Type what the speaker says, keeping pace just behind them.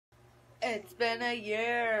It's been a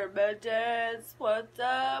year, bitches. What's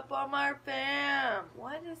up on my fam?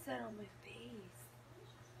 What is that on my face?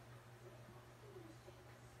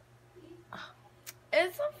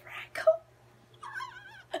 It's a freckle.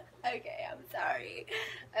 Okay, I'm sorry.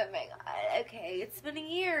 Oh my god. Okay, it's been a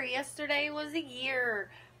year. Yesterday was a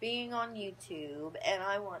year being on YouTube, and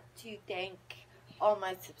I want to thank all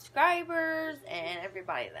my subscribers and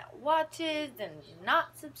everybody that watches and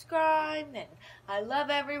not subscribed, and I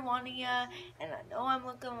love every one of you, and I know I'm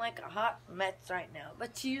looking like a hot mess right now,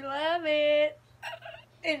 but you love it.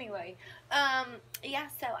 Anyway, yeah,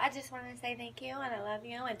 so I just wanted to say thank you, and I love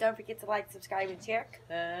you, and don't forget to like, subscribe, and share,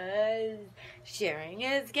 because sharing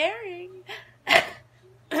is caring.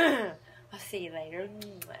 I'll see you later.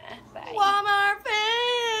 Bye. Walmart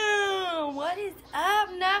fam! What is up,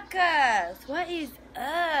 Knuckles? What is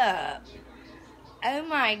up? Oh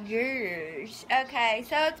my gosh. Okay,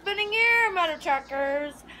 so it's been a year, mother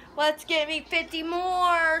truckers. Let's get me 50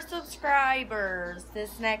 more subscribers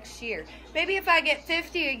this next year. Maybe if I get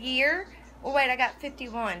 50 a year. Oh wait, I got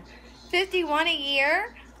 51. 51 a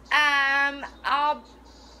year. I'll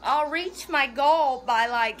reach my goal by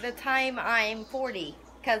like the time I'm 40.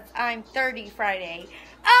 Because I'm 30 Friday.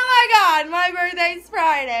 Oh my god, my birthday's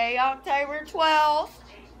Friday, October 12th.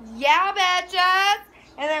 Yeah, bitches.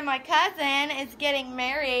 And then my cousin is getting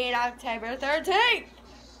married October 13th.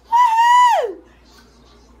 Woohoo!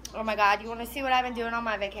 Oh my god, you want to see what I've been doing on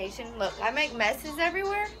my vacation? Look, I make messes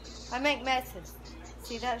everywhere. I make messes.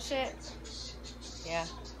 See that shit? Yeah.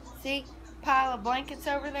 See? Pile of blankets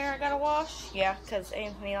over there I gotta wash? Yeah, because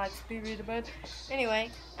Anthony likes to be read the bed.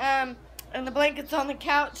 Anyway, and the blankets on the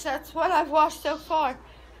couch, that's what I've washed so far.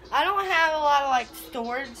 I don't have a lot of, like,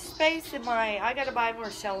 storage space in my... I gotta buy more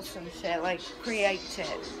shelves and shit, like, create shit.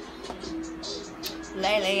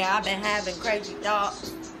 Lately, I've been having crazy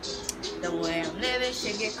thoughts. The way I'm living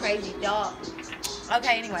should get crazy thoughts.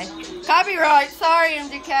 Okay, anyway. Copyright. Sorry,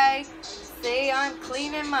 MDK. See, I'm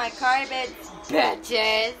cleaning my carpets,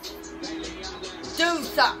 bitches. Do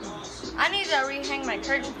something. I need to rehang my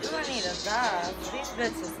curtains. Ooh, I need a dust. These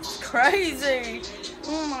bitches is crazy.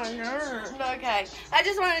 Oh my nerves. Okay. I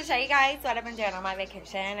just wanted to show you guys what I've been doing on my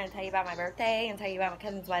vacation and tell you about my birthday and tell you about my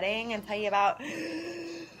cousin's wedding and tell you about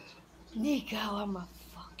Nico, I'm gonna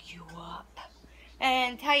fuck you up.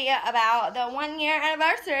 And tell you about the 1 year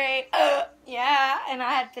anniversary. Yeah, and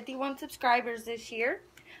I had 51 subscribers this year.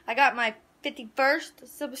 I got my 51st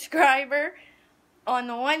subscriber on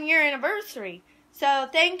the 1 year anniversary. So,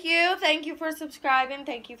 thank you for subscribing,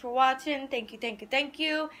 thank you for watching, thank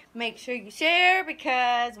you, make sure you share,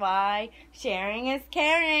 because, why, sharing is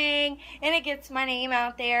caring, and it gets my name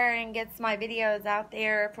out there, and gets my videos out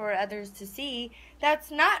there for others to see,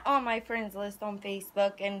 that's not on my friends list on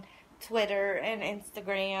Facebook, and Twitter, and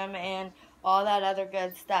Instagram, and all that other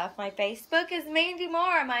good stuff. My Facebook is Mandy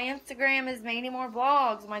Moore, my Instagram is Mandy Moore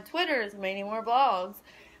Vlogs, my Twitter is Mandy Moore Vlogs,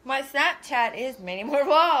 my Snapchat is Mandy Moore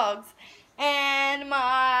Vlogs, and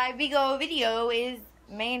my Vigo video is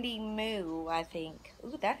Mandy Moo, I think.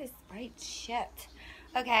 Ooh, that is bright shit.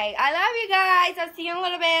 Okay, I love you guys. I'll see you in a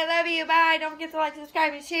little bit. Love you. Bye. Don't forget to like,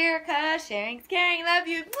 subscribe, and share, because sharing's caring. Love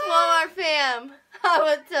you. Walmart fam. I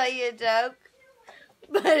would tell you a joke,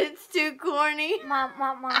 but it's too corny. Mom.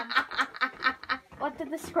 What did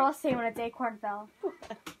the squirrel say when its acorn fell?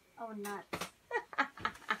 Oh, nuts.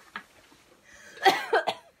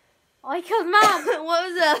 Oh, he killed Mom. What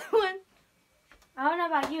was the other one? I don't know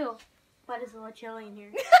about you, but it's a little chilly in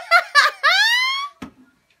here.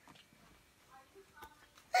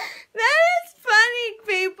 That is funny,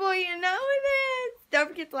 people. You know it is. Don't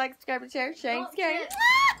forget to like, subscribe, and share. Sharing's caring.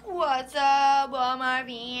 What's up, Walmart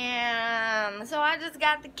fam? So I just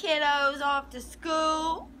got the kiddos off to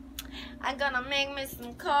school. I'm gonna make me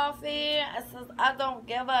some coffee. I don't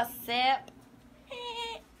give a sip.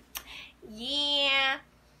 Yeah.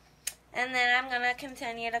 And then I'm going to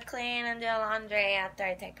continue to clean and do laundry after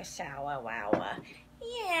I take a shower. Wow.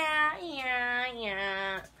 Yeah.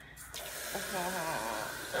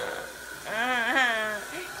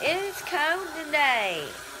 It is cold today.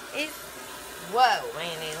 Whoa,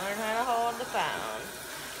 Mandy, learn how to hold the phone.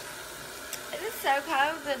 It is so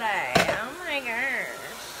cold today. Oh my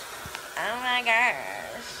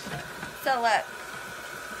gosh. So look,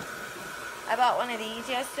 I bought one of these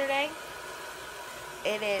yesterday.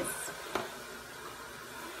 It is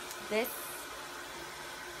this,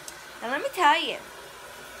 and let me tell you,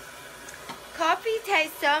 coffee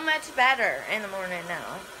tastes so much better in the morning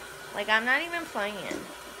now. Like, I'm not even playing.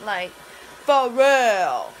 Like, for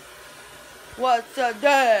real. What's the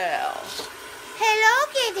deal? Hello,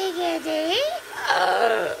 kitty.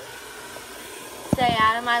 Stay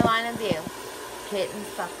out of my line of view. kittens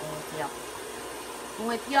fucking with y'all.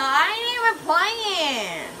 With y'all, I ain't even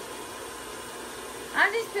playing.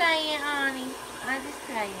 I'm just playing, honey. I'm just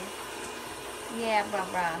playing. Yeah,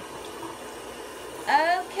 bruh.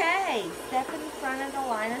 Okay, step in front of the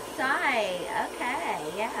line of sight. Okay,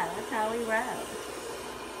 yeah, that's how we roll.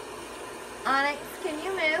 Onyx, can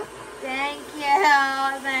you move? Thank you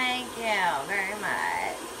very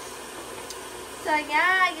much. So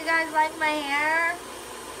yeah, you guys like my hair?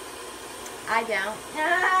 I don't.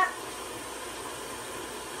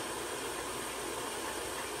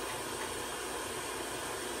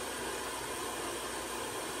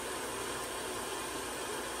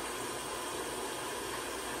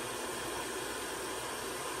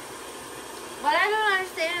 What I don't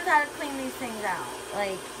understand is how to clean these things out.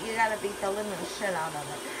 Like, you gotta beat the living shit out of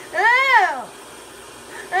it. Ew!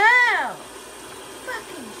 Ew!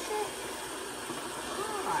 Fucking shit.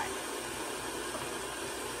 God.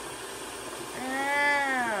 Ew.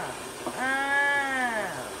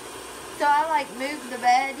 So I, like, moved the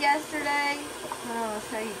bed yesterday. I'll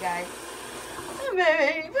show you guys.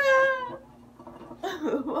 Baby.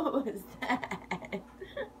 What was that?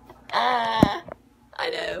 I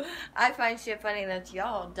know. I find shit funny that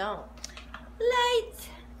y'all don't. Lights.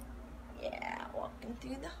 Yeah, walking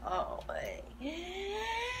through the hallway.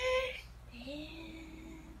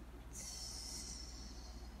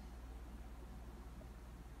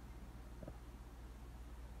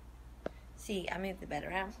 See, I moved the bed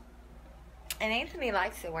around. And Anthony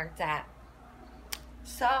likes it where it's at.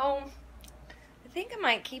 So, I think I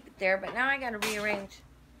might keep it there, but now I gotta rearrange.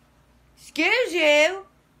 Excuse you!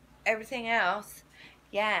 Everything else.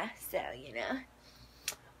 Yeah, so, you know,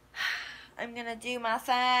 I'm gonna do my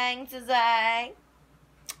thing today.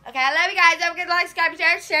 Okay, I love you guys. Have a good life. Subscribe,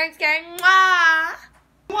 share, sharing, scaring. Mwah!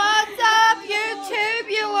 What's up, YouTube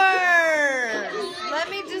viewers? Let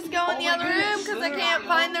me just go in the other room because I can't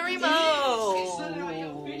find the remote.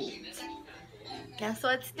 Guess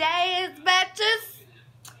what today is, bitches?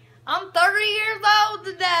 I'm 30 years old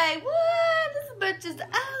today. What? This bitch is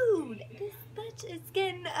old. This bitch is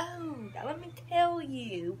getting old. Let me tell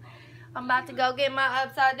you. I'm about to go get my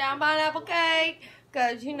upside down pineapple cake.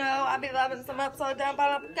 Because, you know, I be loving some upside down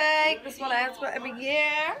pineapple cake. This one I ask for every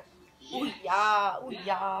year. Ooh, yeah. Ooh,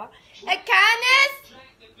 yeah. Hey, Candace!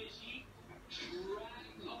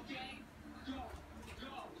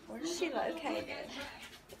 Where's she located?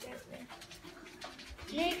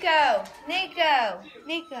 Nico.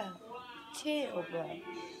 Chill, bro.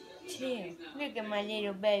 Chill. Look at my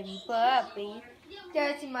little baby puppy.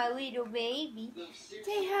 That's my little baby.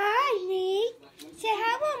 Say hi, Nick. Say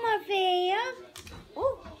hi, Mama Fam.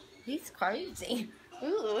 Ooh, he's crazy.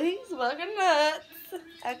 Ooh, he's fucking nuts.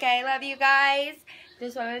 Okay, love you guys.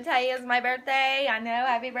 Just wanted to tell you it's my birthday. I know,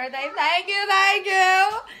 happy birthday. Thank you.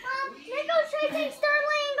 Nico, should I take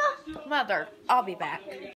Starling? Mother, I'll be back.